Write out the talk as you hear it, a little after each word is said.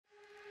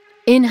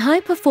In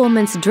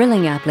high-performance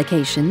drilling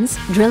applications,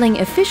 drilling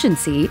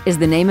efficiency is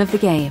the name of the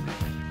game.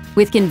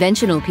 With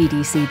conventional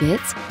PDC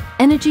bits,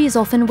 energy is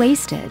often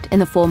wasted in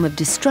the form of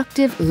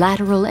destructive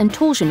lateral and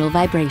torsional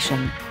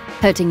vibration,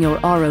 hurting your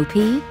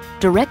ROP,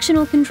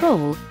 directional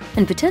control,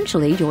 and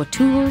potentially your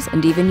tools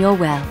and even your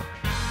well.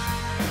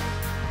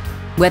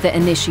 Whether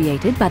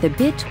initiated by the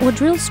bit or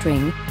drill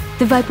string,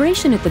 the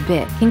vibration at the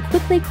bit can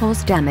quickly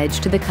cause damage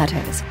to the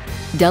cutters,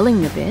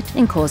 dulling the bit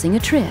and causing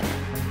a trip.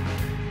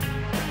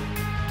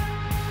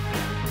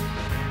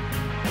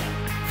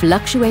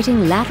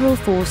 Fluctuating lateral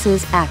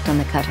forces act on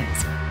the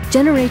cutters,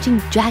 generating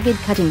jagged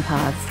cutting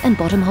paths and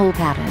bottom hole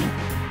pattern,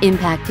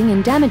 impacting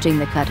and damaging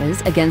the cutters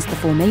against the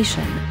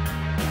formation.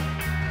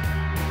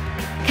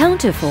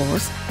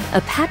 CounterForce,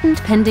 a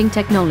patent-pending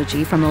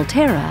technology from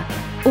Ulterra,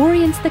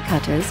 orients the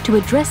cutters to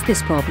address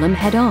this problem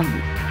head-on.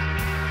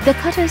 The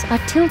cutters are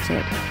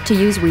tilted to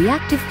use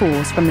reactive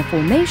force from the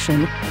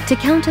formation to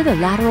counter the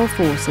lateral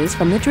forces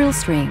from the drill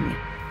string.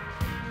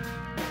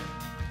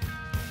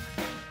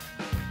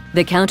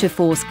 The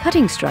CounterForce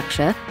cutting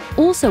structure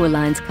also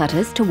aligns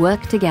cutters to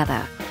work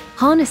together,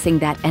 harnessing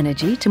that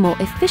energy to more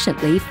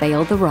efficiently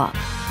fail the rock.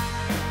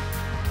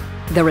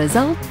 The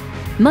result?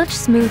 Much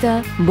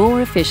smoother,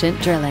 more efficient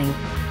drilling,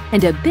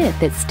 and a bit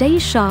that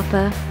stays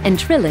sharper and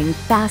drilling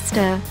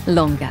faster,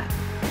 longer.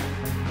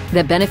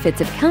 The benefits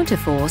of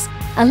CounterForce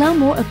allow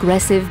more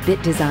aggressive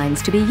bit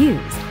designs to be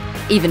used,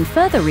 even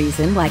further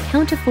reason why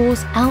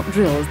CounterForce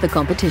outdrills the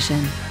competition.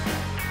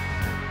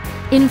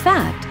 In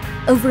fact,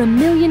 over 1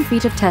 million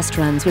feet of test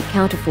runs with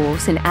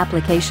CounterForce in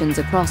applications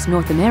across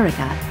North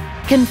America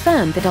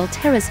confirm that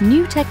Ulterra's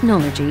new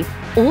technology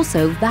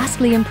also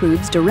vastly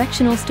improves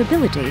directional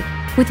stability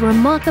with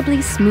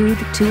remarkably smooth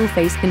tool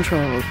face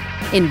control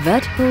in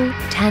vertical,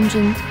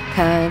 tangent,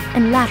 curve,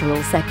 and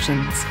lateral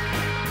sections.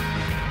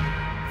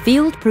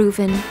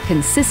 Field-proven,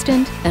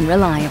 consistent, and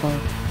reliable.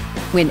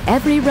 When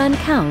every run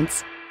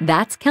counts,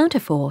 that's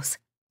CounterForce.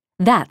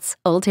 That's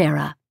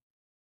Ulterra.